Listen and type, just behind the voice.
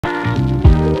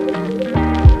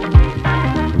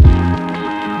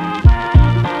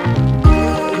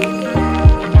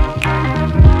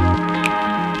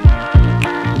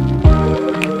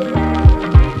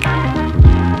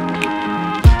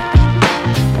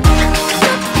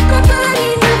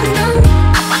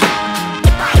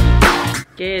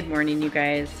Good morning, you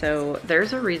guys. So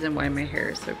there's a reason why my hair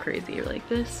is so crazy like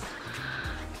this,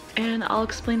 and I'll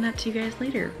explain that to you guys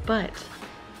later. But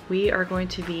we are going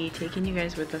to be taking you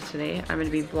guys with us today. I'm going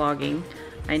to be vlogging.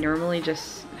 I normally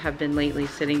just have been lately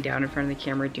sitting down in front of the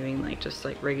camera doing just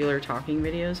regular talking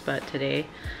videos, but today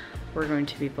we're going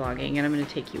to be vlogging and I'm going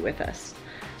to take you with us.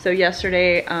 So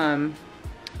yesterday an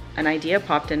idea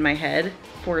popped in my head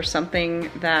for something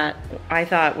that I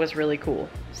thought was really cool.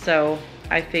 So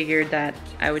I figured that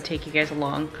I would take you guys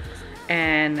along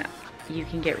and you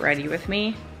can get ready with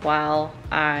me while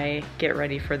I get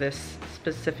ready for this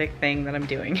specific thing that I'm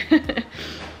doing.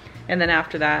 And then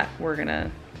after that, we're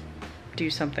gonna do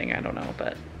something, I don't know,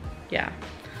 but yeah,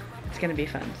 it's gonna be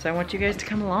fun. So I want you guys to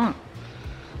come along.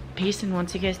 Payson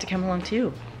wants you guys to come along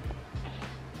too.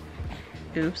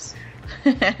 Oops.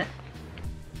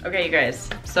 Okay, you guys,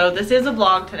 so this is a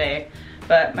vlog today,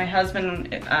 but my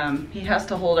husband, he has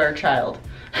to hold our child,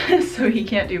 so he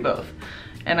can't do both,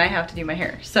 and I have to do my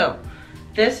hair. So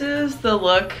this is the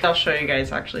look. I'll show you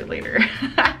guys actually later.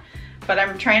 But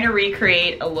I'm trying to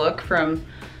recreate a look from,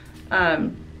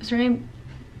 is her name,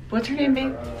 what's her name,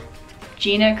 babe?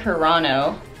 Gina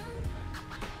Carano.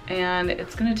 And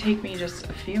it's gonna take me just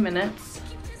a few minutes.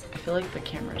 I feel like the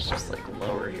camera's just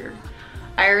lower here.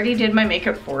 I already did my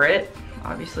makeup for it.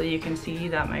 Obviously you can see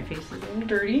that my face is a little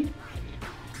dirty,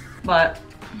 but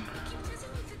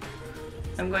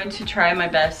I'm going to try my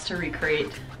best to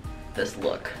recreate this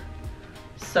look.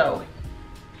 So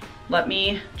let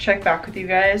me check back with you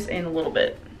guys in a little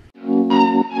bit.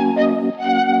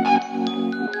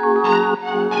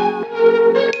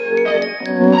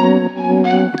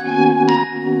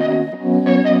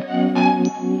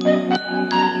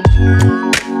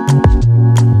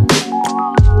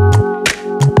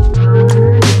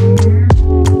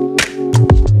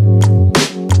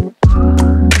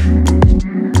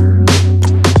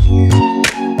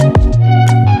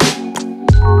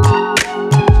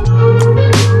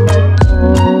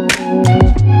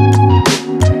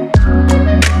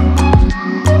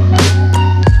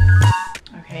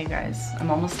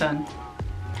 Done,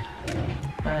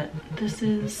 but this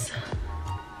is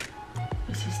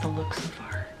the look so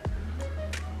far.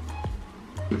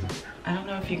 I don't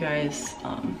know if you guys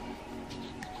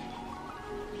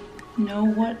know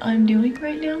what I'm doing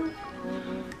right now,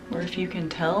 or if you can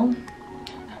tell,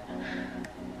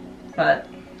 but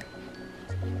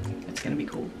it's gonna be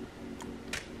cool,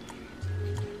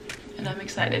 and I'm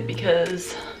excited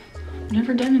because I've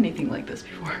never done anything like this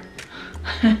before.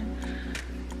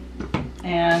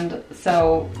 And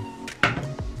so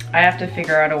I have to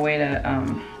figure out a way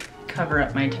to cover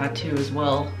up my tattoo as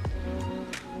well.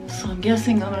 So I'm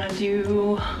guessing I'm gonna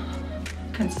do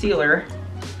concealer.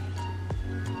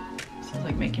 Sounds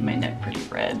like making my neck pretty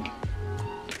red.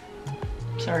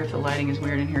 Sorry if the lighting is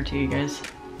weird in here too, you guys.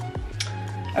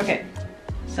 Okay,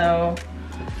 so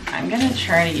I'm gonna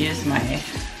try to use my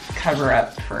cover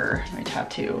up for my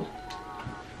tattoo.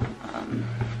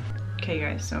 Okay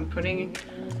guys, so I'm putting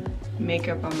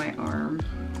makeup on my arm,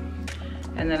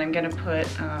 and then I'm gonna put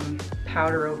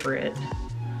powder over it,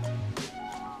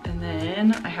 and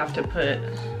then I have to put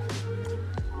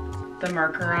the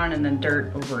marker on and then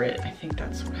dirt over it. I think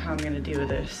that's how I'm gonna do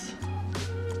this,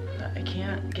 but I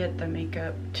can't get the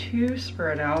makeup too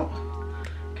spread out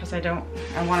because I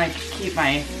want to keep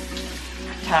my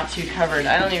tattoo covered.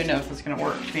 I don't even know if it's gonna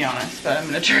work, to be honest, but I'm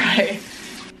gonna try.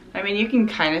 I mean, you can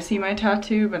kind of see my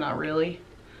tattoo, but not really.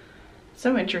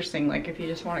 So interesting, like if you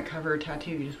just want to cover a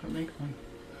tattoo, you just put makeup on.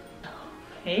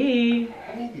 Hey.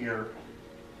 Hey dear.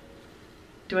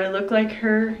 Do I look like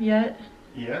her yet?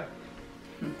 Yeah.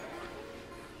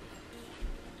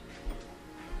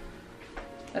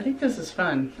 I think this is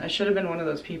fun. I should have been one of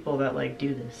those people that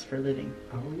do this for a living.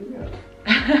 Oh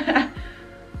yeah.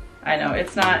 I know,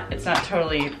 it's not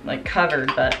totally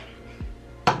covered, but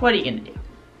what are you gonna do?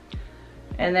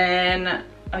 And then,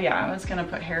 oh yeah, I was gonna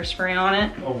put hairspray on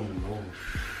it. Oh no.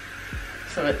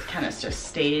 So it kind of just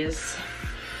stays.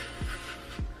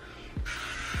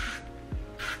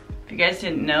 If you guys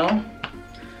didn't know,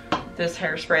 this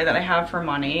hairspray that I have from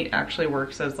Monat actually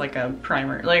works as a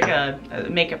primer, a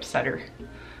makeup setter.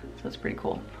 So it's pretty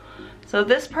cool. So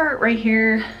this part right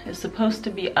here is supposed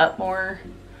to be up more.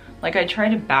 I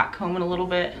tried to back comb it a little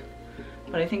bit,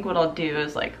 but I think what I'll do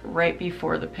is right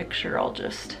before the picture, I'll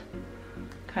just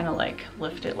kind of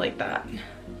lift it like that,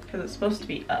 because it's supposed to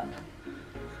be up.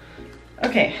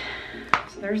 Okay,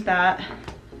 so there's that.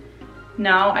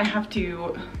 Now I have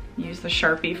to use the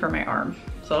Sharpie for my arm.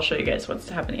 So I'll show you guys what's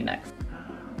happening next.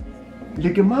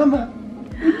 Look at Mama.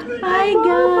 Hi,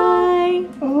 guy.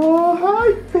 Oh,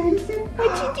 hi, Payson.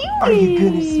 What you doing? Are you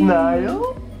gonna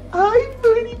smile? Hi,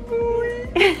 buddy boy.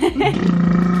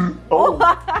 Oh.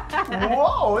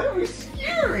 Whoa, that was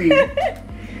scary.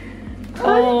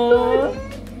 Oh.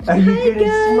 Are you gonna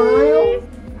smile?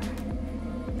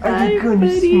 Are you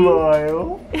gonna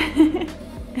smile?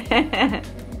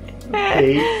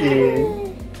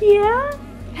 Payson. Yeah?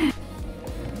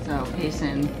 So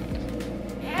Payson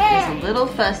is a little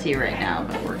fussy right now,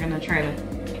 but we're gonna try to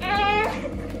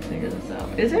figure this out.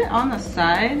 Is it on the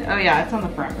side? Oh yeah, it's on the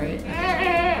front, right?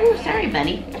 Oh, sorry,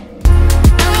 buddy.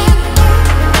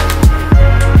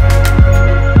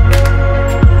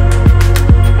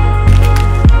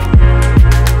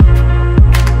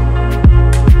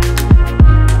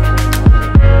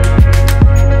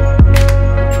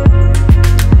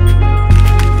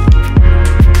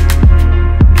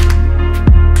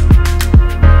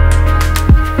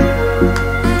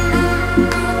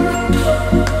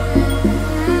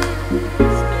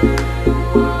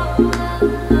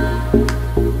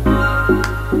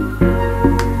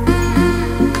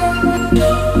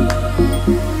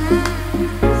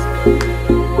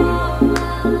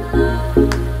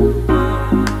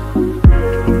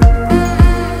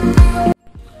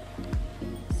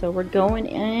 So we're going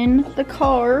in the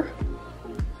car.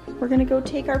 We're gonna go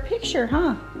take our picture,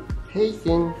 huh?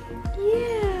 Payson.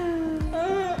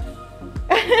 Yeah.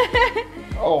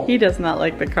 Oh. He does not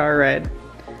like the car ride.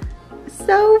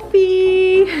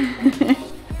 Sophie!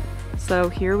 So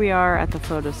here we are at the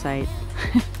photo site.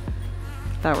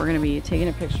 Thought we're gonna be taking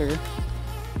a picture.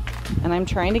 And I'm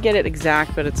trying to get it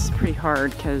exact, but it's pretty hard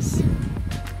because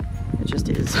it just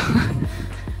is.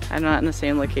 I'm not in the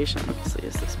same location, obviously,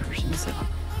 as this person, so.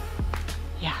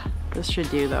 Yeah, this should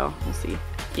do though, we'll see.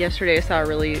 Yesterday I saw a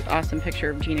really awesome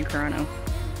picture of Gina Carano,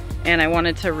 and I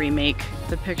wanted to remake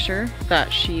the picture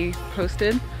that she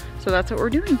posted, so that's what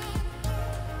we're doing.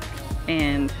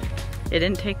 And it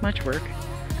didn't take much work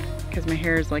because my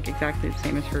hair is like exactly the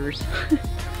same as hers.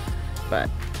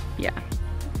 But yeah,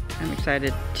 I'm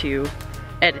excited to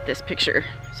edit this picture.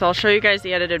 So I'll show you guys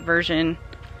the edited version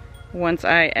once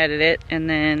I edit it, and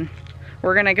then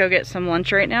we're gonna go get some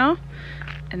lunch right now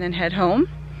and then head home.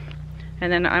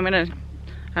 And then I don't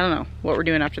know what we're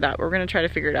doing after that. We're gonna try to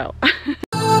figure it out.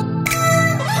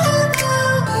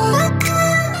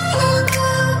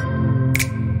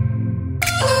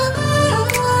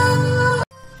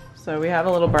 So we have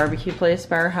a little barbecue place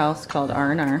by our house called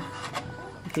R&R.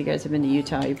 If you guys have been to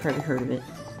Utah, you've probably heard of it.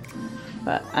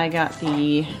 But I got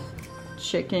the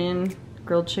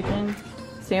grilled chicken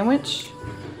sandwich,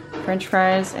 French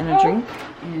fries, and a drink.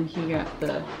 And he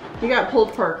got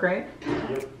pulled pork, right?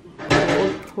 Yep.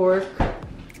 Pulled pork,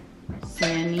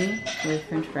 Sammy with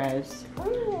French fries.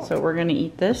 So we're gonna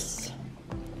eat this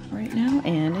right now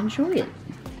and enjoy it.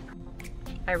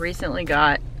 I recently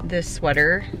got this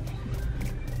sweater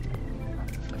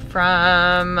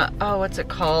from, oh, what's it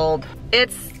called?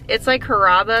 It's like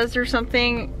Carano'S or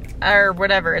something, or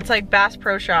whatever. It's like Bass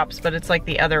Pro Shops, but it's like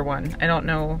the other one. I don't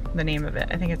know the name of it.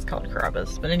 I think it's called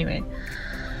Carano'S, but anyway.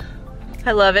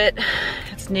 I love it.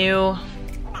 It's new.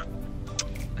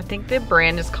 I think the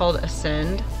brand is called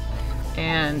Ascend,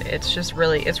 and it's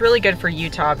really good for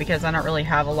Utah because I don't really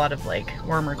have a lot of like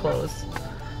warmer clothes.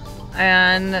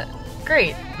 And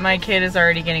great. My kid is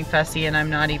already getting fussy, and I'm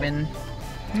not even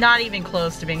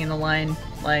close to being in the line,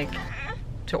 like,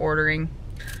 to ordering.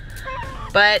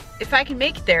 But if I can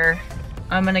make it there,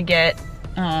 I'm gonna get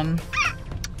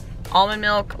almond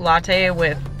milk latte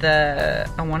with the,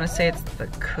 I wanna say it's the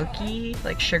cookie,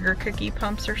 like sugar cookie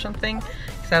pumps or something,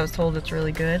 because I was told it's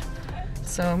really good.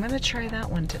 So I'm gonna try that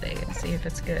one today and see if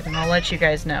it's good, and I'll let you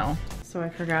guys know. So I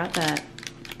forgot that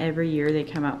every year they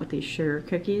come out with these sugar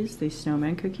cookies, these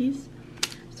snowman cookies.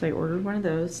 So I ordered one of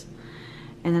those.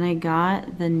 And then I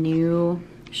got the new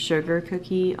sugar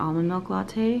cookie almond milk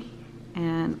latte,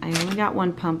 and I only got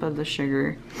one pump of the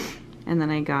sugar, and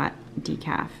then I got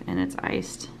decaf, and it's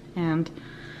iced. And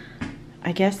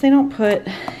I guess they don't put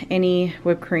any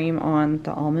whipped cream on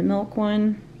the almond milk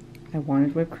one. I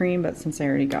wanted whipped cream, but since I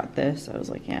already got this, I was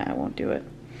like, yeah, I won't do it.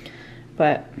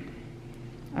 But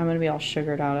I'm gonna be all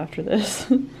sugared out after this.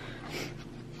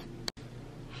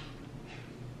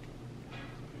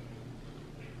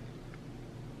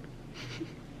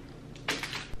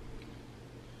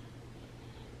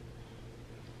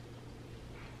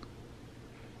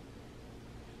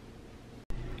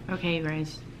 Okay, you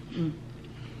guys.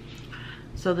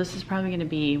 So this is probably gonna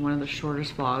be one of the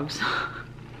shortest vlogs.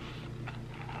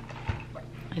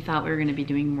 I thought we were gonna be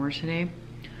doing more today,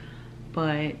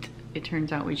 but it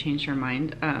turns out we changed our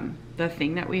mind. The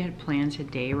thing that we had planned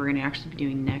today, we're gonna actually be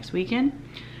doing next weekend.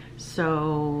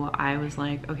 So I was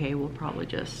like, okay, we'll probably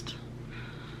just,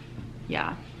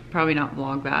 yeah, probably not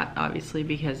vlog that, obviously,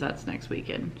 because that's next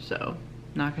weekend. So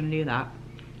not gonna do that.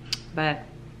 But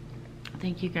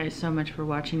thank you guys so much for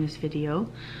watching this video.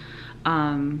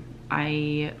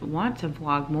 I want to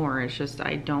vlog more. It's just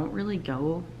I don't really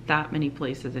go that many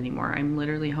places anymore. I'm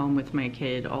literally home with my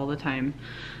kid all the time.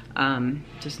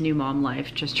 Just new mom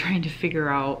life, just trying to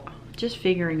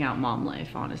figuring out mom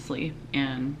life, honestly.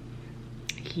 And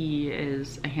he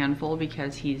is a handful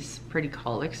because he's pretty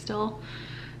colic still,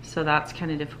 so that's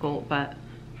kind of difficult, but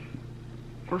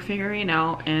we're figuring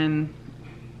out, and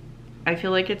I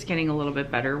feel like it's getting a little bit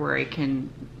better where I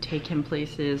can take him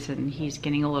places and he's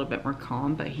getting a little bit more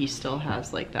calm, but he still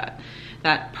has like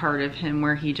that part of him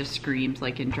where he just screams,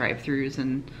 like in drive-thrus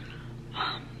and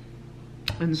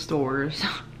in stores.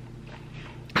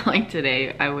 Like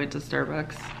today I went to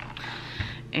Starbucks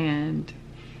and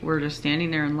we're just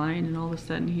standing there in line, and all of a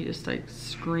sudden he just like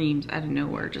screams out of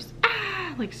nowhere, just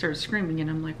ah, like starts screaming, and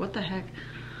I'm like, what the heck?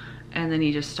 And then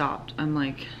he just stopped. I'm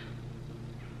like,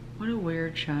 what a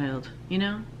weird child, you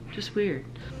know? Just weird.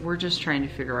 We're just trying to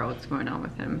figure out what's going on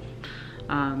with him.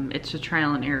 It's a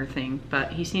trial and error thing,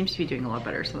 but he seems to be doing a lot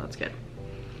better, so that's good.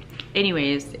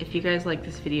 Anyways, if you guys like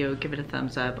this video, give it a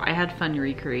thumbs up. I had fun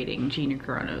recreating Gina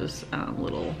Carano'S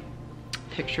little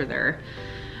picture there.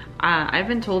 I've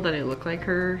been told that I look like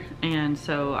her, and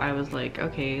so I was like,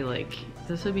 okay, like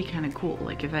this would be kind of cool.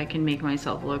 Like if I can make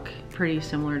myself look pretty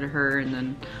similar to her, and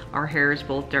then our hair is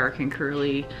both dark and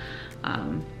curly.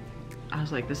 I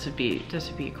was like, this would be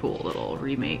a cool little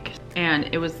remake.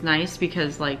 And it was nice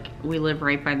because like we live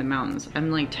right by the mountains. I'm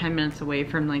like 10 minutes away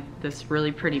from like this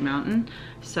really pretty mountain,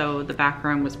 so the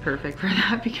background was perfect for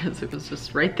that because it was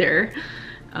just right there.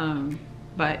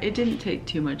 But it didn't take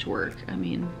too much work. I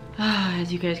mean,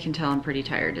 as you guys can tell, I'm pretty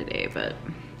tired today, but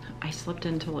I slept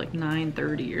until like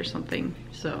 9:30 or something.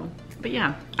 So, but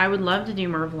yeah, I would love to do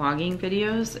more vlogging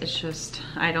videos. It's just,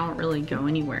 I don't really go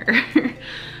anywhere.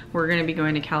 We're gonna be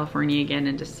going to California again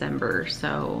in December,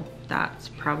 so that's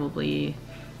probably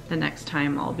the next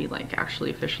time I'll be like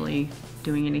actually officially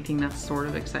doing anything that's sort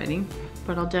of exciting.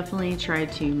 But I'll definitely try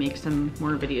to make some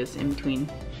more videos in between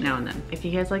now and then. If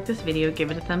you guys like this video, give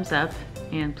it a thumbs up,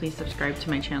 and please subscribe to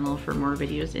my channel for more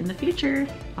videos in the future.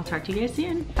 I'll talk to you guys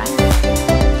soon.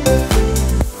 Bye.